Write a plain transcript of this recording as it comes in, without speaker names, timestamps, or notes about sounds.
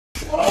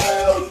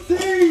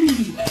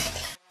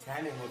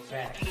My name was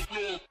Fat.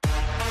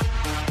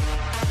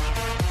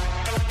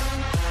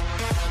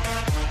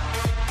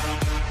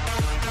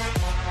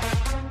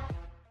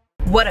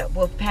 What up,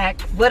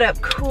 Wolfpack? What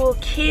up, cool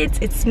kids?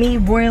 It's me,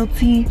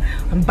 Royalty.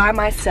 I'm by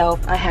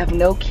myself. I have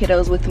no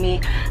kiddos with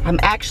me.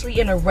 I'm actually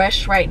in a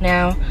rush right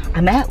now.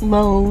 I'm at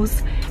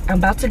Lowe's. I'm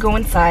about to go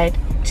inside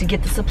to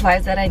get the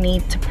supplies that I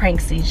need to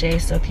prank CJ.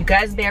 So if you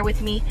guys bear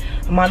with me,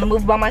 I'm on the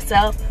move by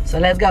myself. So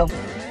let's go.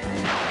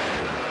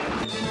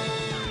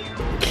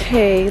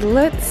 Okay,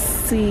 let's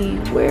see.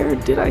 Where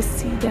did I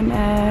see them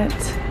at?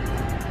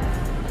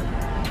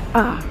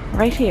 Ah,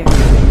 right here.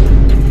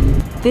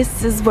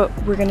 This is what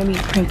we're gonna be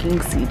pranking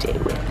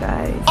CJ with,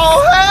 guys.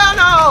 Oh, hell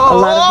no! A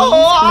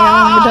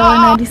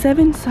lot of these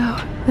now $1.97, so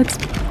let's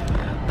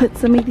put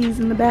some of these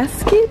in the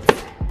basket.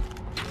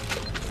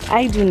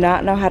 I do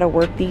not know how to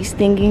work these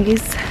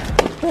thingies,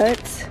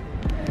 but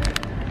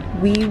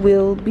we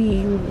will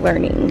be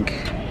learning.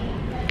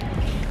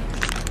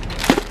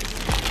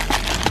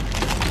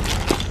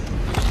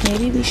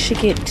 Maybe we should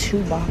get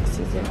 2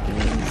 boxes of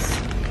these.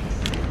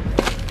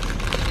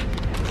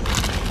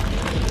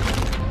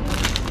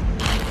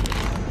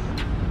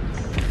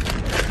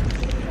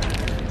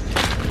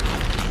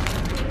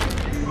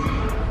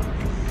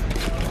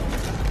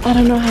 I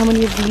don't know how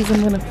many of these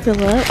I'm gonna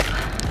fill up,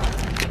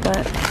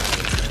 but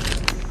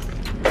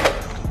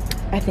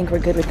I think we're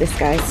good with this,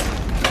 guys.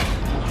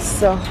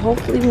 So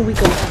hopefully when we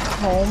go back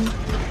home,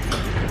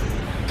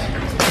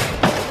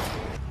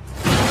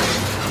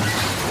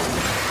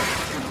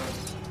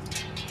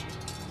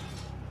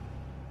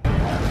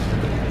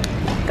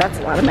 that's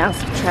a lot of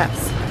mouse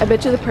traps. I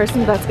bet you the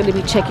person that's gonna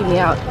be checking me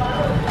out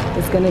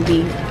is gonna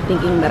be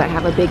thinking that I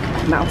have a big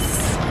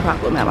mouse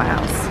problem at my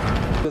house.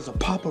 There's a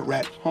papa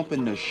rat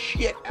humping the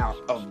shit out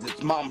of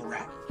this mama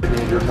rat.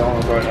 You're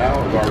telling us right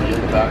now is already in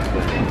the basket.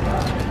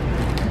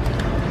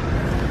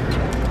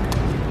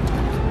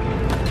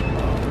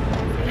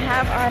 We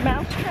have our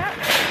mouse trap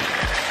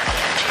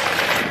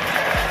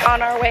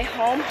on our way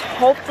home.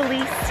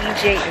 Hopefully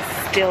CJ is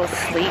still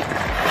asleep.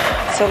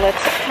 So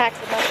let's pack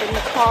them up in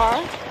the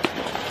car.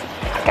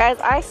 Guys,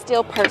 I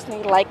still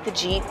personally like the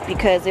Jeep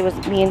because it was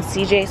me and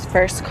CJ's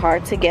first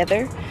car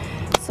together.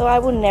 So I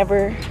will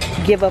never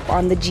give up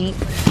on the Jeep.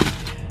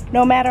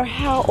 No matter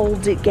how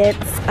old it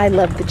gets, I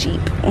love the Jeep.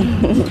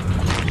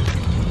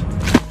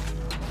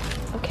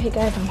 Okay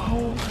guys, I'm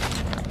home.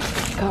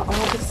 Got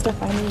all the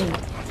stuff I need.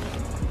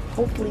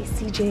 Hopefully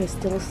CJ is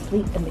still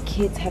asleep and the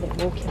kids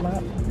haven't woke him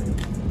up.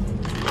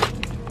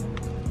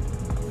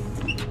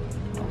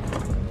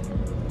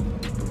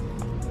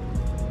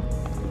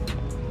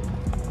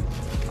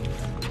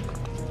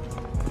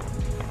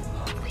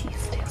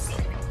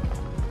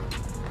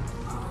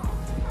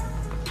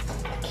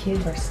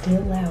 Kids are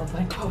still loud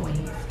like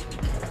always.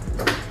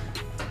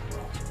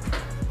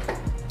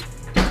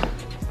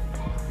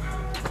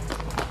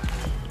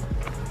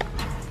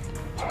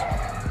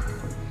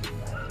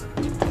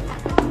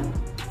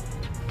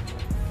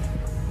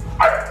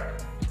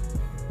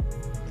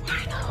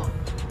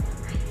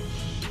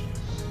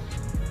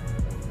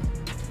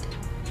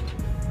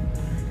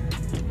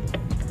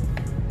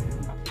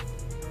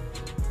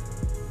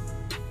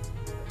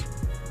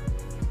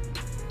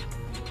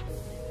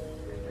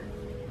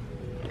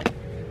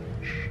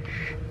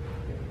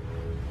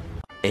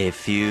 A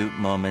few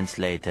moments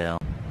later.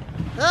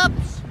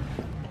 Oops!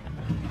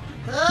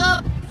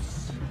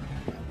 Oops!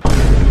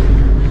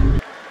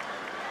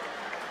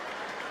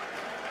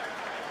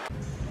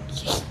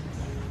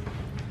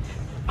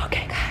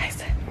 Okay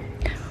guys,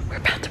 we're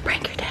about to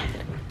prank your dad.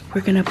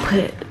 We're gonna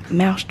put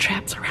mouse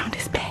traps around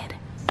his bed.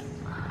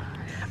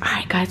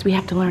 Alright guys, we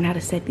have to learn how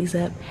to set these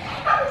up.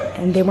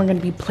 And then we're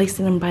gonna be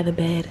placing them by the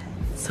bed.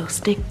 So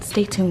stay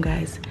tuned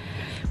guys.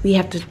 We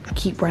have to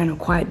keep Rhino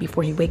quiet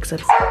before he wakes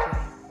up.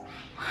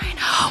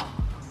 Rhino!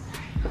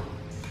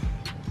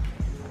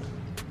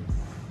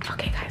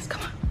 Okay guys,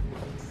 come on.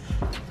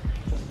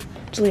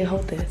 Julia,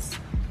 hold this.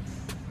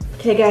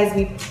 Okay guys,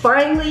 we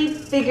finally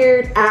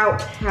figured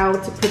out how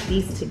to put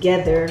these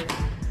together.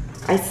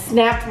 I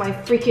snapped my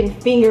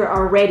freaking finger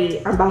already.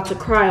 I'm about to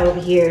cry over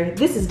here.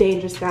 This is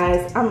dangerous,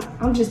 guys.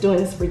 I'm just doing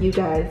this for you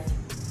guys.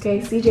 Okay,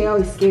 CJ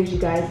always scares you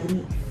guys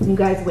when you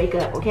guys wake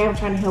up. Okay, I'm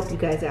trying to help you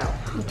guys out.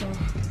 Okay.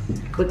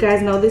 But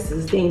guys, know this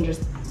is dangerous.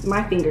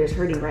 My finger is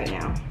hurting right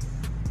now.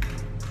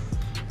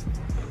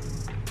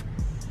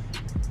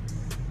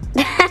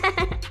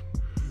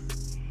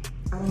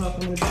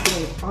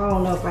 I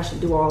don't know if I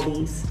should do all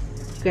these.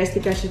 You guys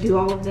think I should do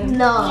all of them?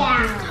 No.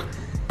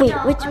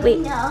 Yeah.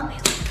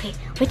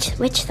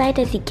 Which side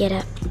does he get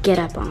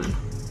up on?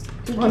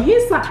 On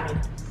his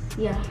side.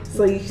 Yeah.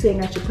 So you're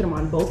saying I should put him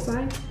on both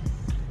sides?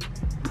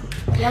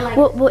 Yeah, like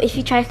Well, if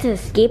he tries to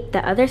escape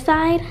the other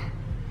side,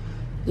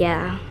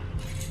 yeah.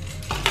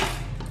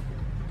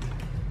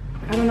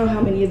 I don't know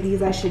how many of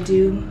these I should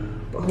do,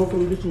 but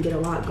hopefully we can get a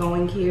lot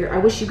going here. I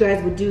wish you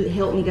guys would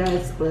help me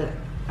guys, but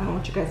I don't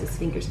want you guys'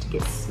 fingers to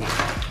get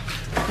snapped.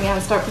 Yeah,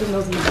 I'll start putting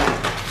those in the back.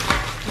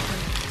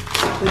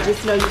 But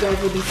just know you guys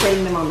will be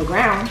setting them on the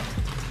ground.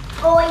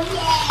 oh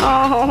yeah.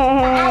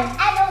 Oh.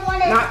 I don't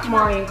want to Not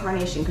Kamari and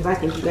Carnation, because I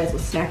think you guys will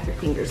snap your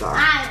fingers off.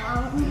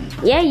 I won't.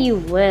 Yeah, you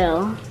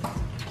will.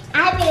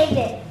 I made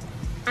it.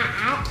 I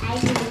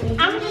did it.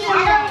 I don't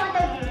want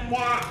to do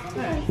that.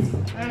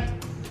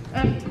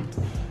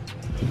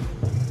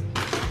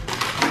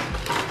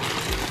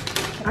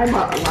 I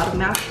bought a lot of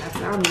mouse traps.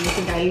 I don't even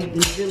think I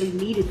even really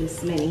needed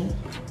this many.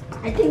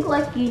 I think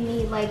like you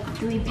need like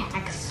 3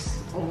 packs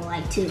or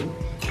like 2.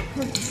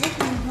 This is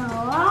a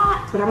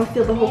lot. But I'm gonna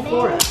fill the whole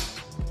floor up.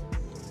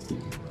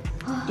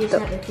 Do you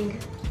snap your finger?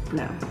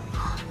 No.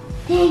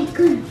 Thank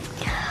goodness.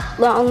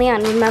 Well,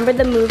 Leon, remember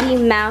the movie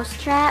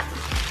Mousetrap?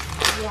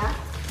 Yeah.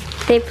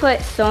 They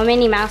put so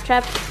many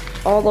mousetraps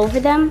all over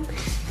them.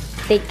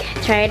 They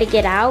tried to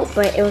get out,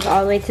 but it was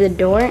all the way to the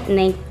door, and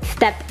they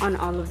stepped on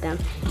all of them.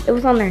 It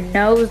was on their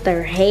nose,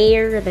 their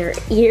hair, their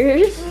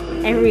ears,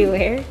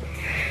 everywhere.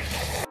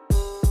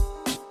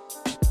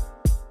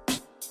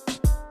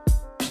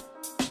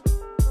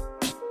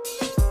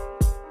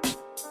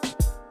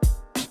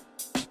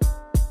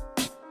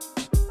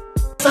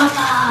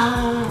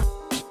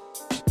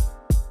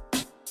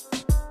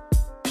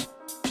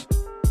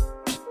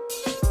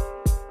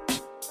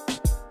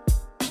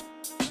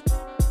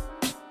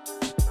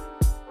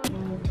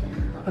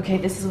 Okay,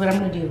 this is what I'm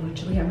gonna do.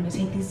 Actually, I'm gonna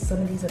take some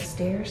of these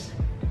upstairs.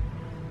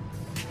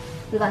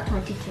 We got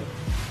 22.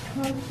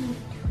 22.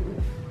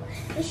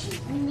 We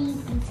should need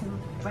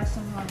some dress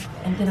them on.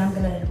 And then I'm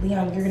gonna,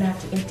 Leon, you're gonna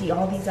have to empty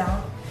all these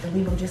out and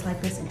leave them just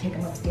like this and take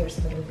them upstairs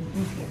so that it'll be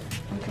easier.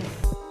 Okay.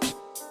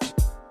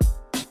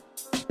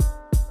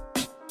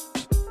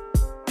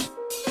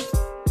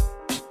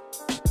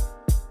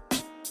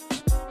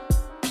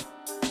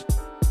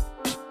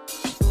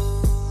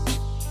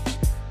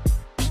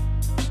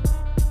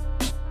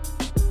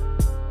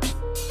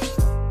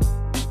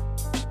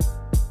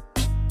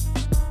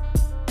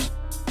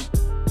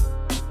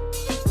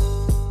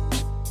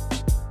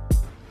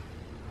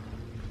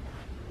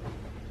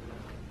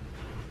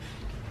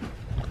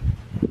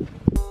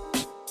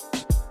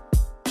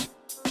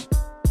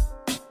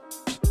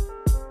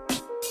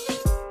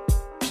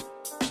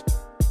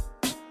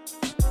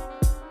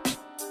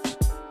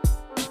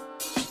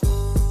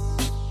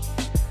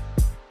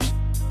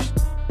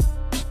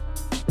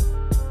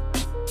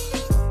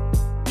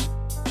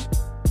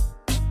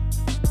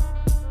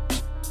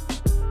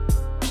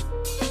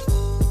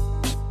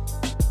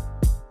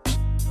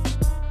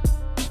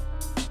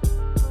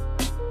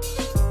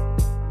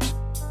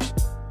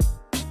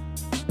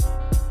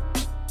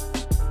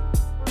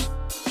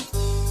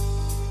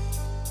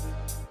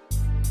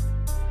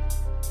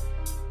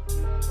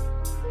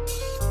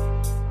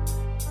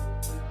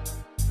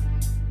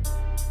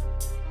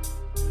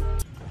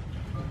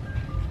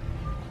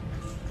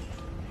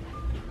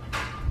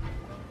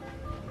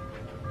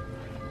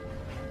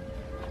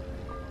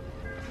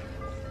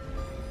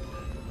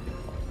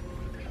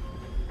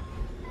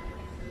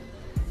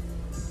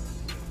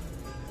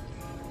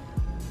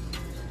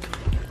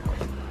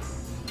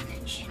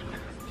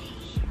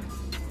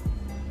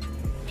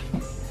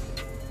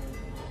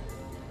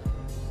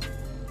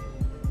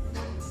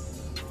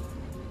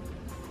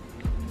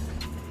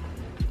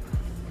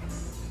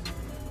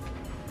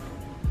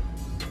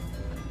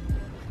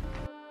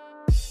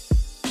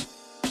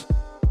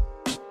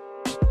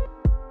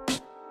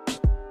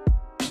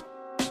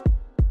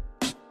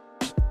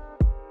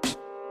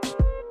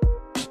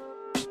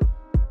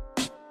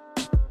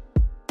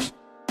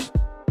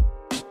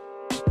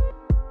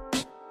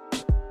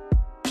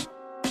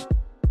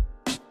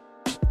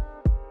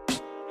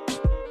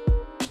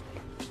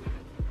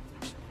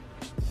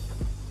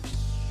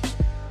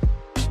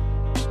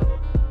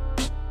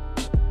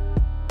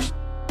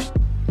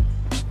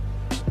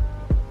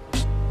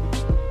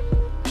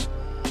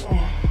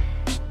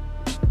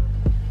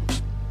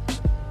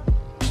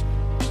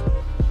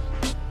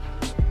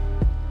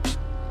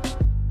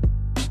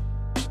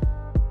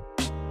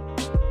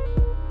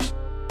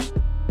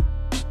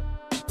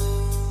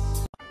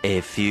 A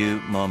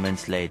few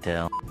moments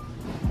later.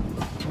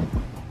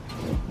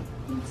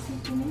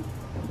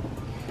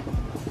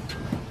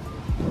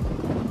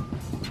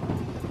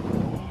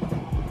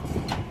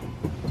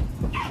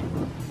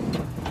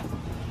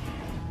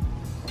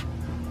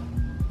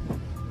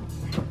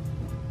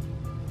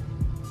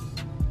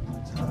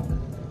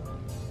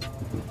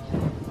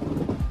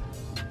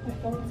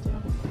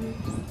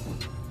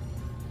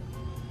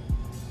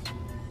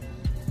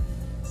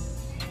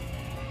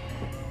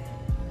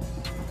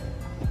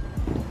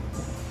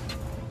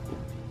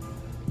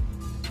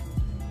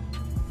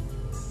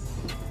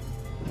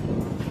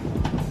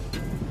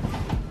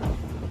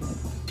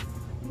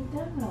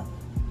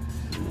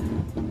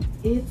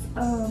 It's I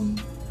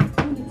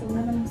think it's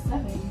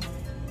 11:07.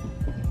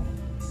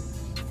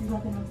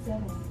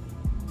 11:07.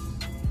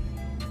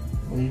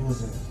 What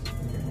was it?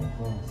 I get no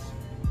clothes.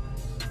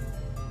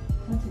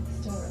 Went to the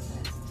store real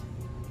fast.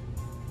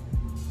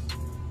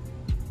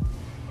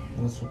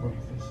 What's for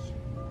breakfast?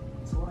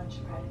 It's lunch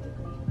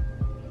practically.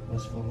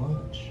 What's for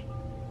lunch?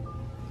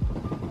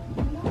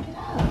 Look it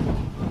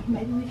up.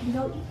 Maybe we can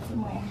go eat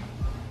somewhere.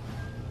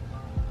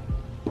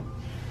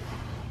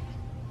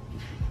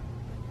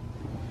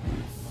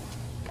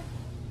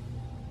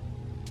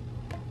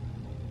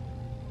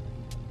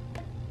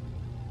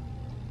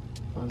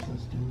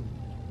 let's do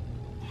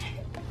it.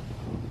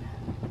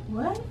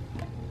 What?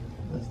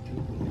 Let's do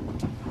it.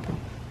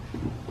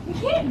 You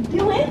can't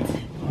do it.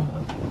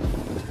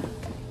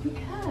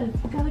 Because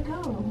we gotta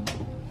go.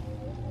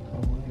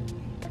 Come with me.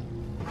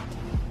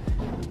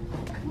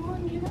 Come on,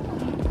 get up.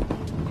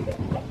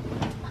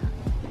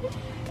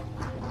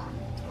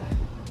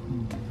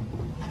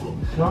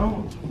 What's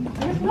wrong?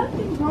 There's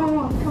nothing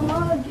wrong. Come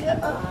on,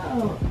 get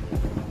up.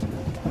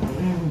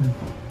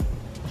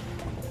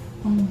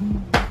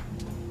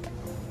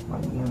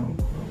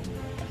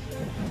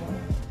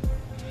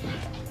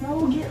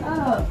 No, get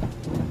up.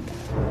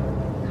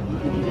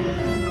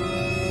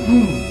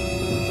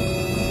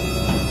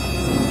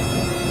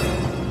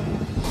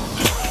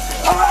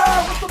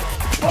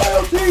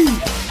 Loyalty!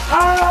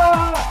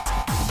 Loyalty!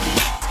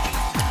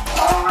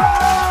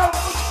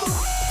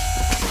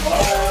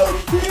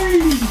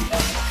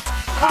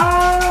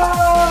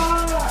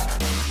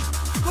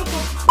 What the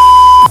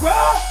bro?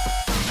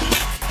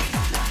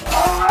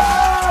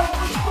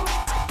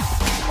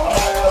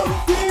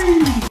 Loyalty!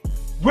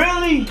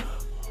 Really?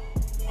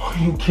 Are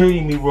you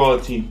kidding me,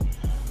 Royalty?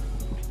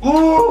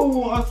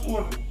 Oh, I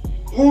swear.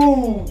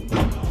 Oh.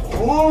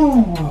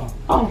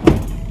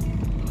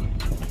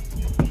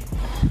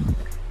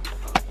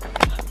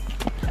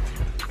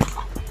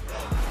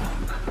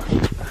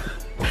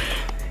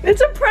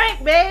 It's a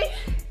prank, babe.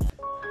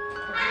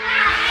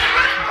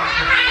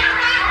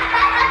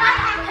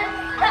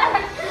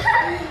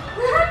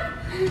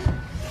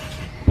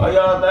 Why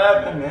y'all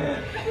laughing,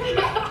 man?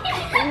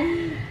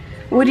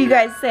 What do you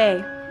guys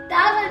say?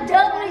 That's a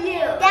W.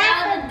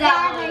 That's a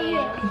W.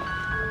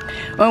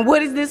 And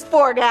what is this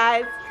for,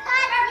 guys? When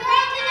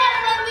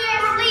we were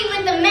asleep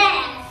with the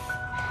mess.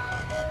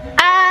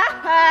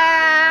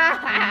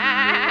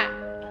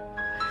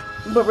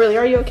 But really,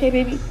 are you okay,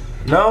 baby?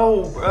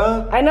 No,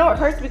 bruh. I know it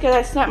hurts because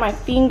I snapped my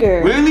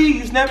finger. Really?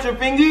 You snapped your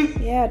finger?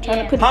 Yeah,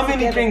 trying to put How it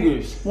many together.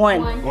 fingers?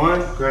 One.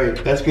 One?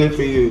 Great. That's good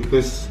for you.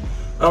 Because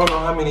I don't know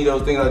how many of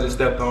those things I just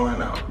stepped on right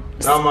now.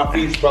 Now my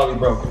feet's probably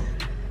broken.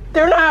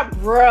 They're not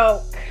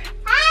broke.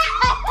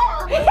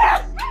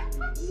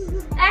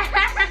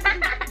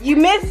 You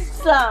missed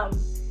some.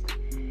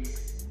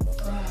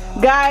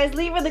 Guys,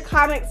 leave in the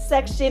comment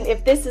section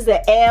if this is an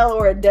L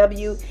or a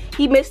W.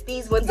 He missed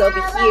these ones over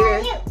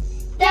here. W.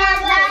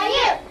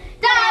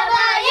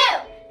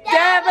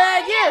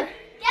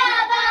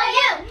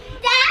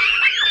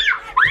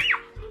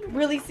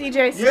 Really,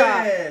 CJ, stop.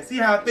 Yeah, see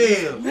how it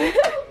feels. Wait,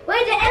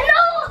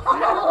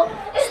 no!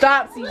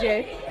 Stop,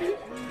 CJ.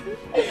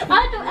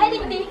 I'll do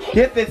anything.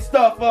 Get this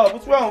stuff up.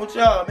 What's wrong with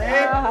y'all,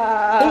 man?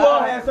 Who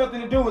all has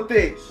something to do with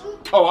this?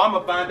 Oh, I'm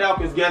gonna find out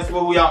because guess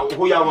what?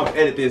 Who y'all want to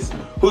edit this?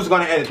 Who's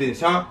gonna edit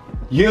this, huh?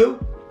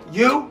 You?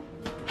 You?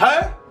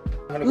 Her?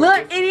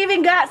 Look, it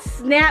even got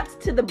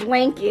snapped to the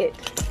blanket.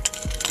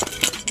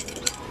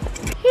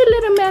 Hey,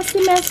 little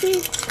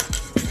messy.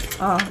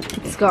 Oh,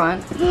 it's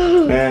gone.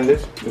 Man,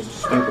 this is a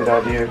stupid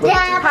idea. Look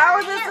at How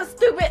is this a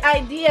stupid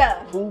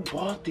idea? this. Who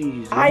bought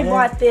these? I man?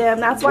 bought them.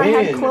 That's why I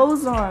had When?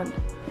 clothes on.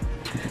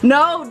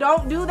 No,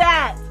 don't do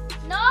that.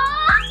 No!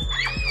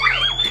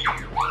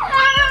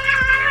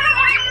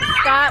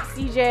 Stop,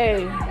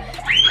 CJ.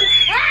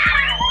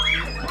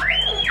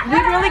 We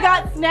really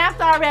got snapped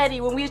already.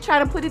 When we was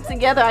trying to put it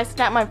together, I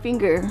snapped my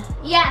finger.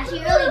 Yeah, she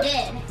really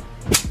did.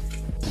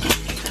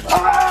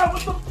 Ah,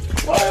 what the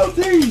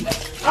loyalty?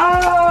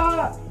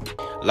 Ah!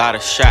 Lot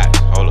of shots,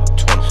 hold up,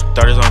 20.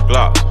 30s on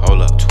Glocks,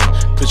 hold up,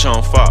 20. Put you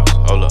on Fox,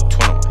 hold up,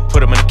 21. Put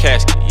them in the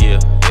casket, yeah.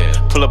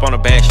 Pull up on the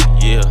Banshee,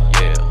 yeah.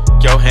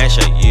 Yo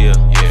handshake, yeah.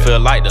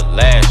 Feel like the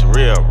last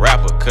real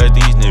rapper, cause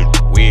these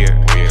niggas weird.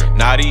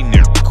 Now these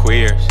niggas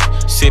queers.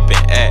 Sipping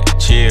at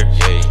cheers,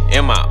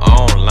 in my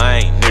own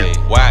lane,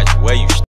 nigga. Watch where you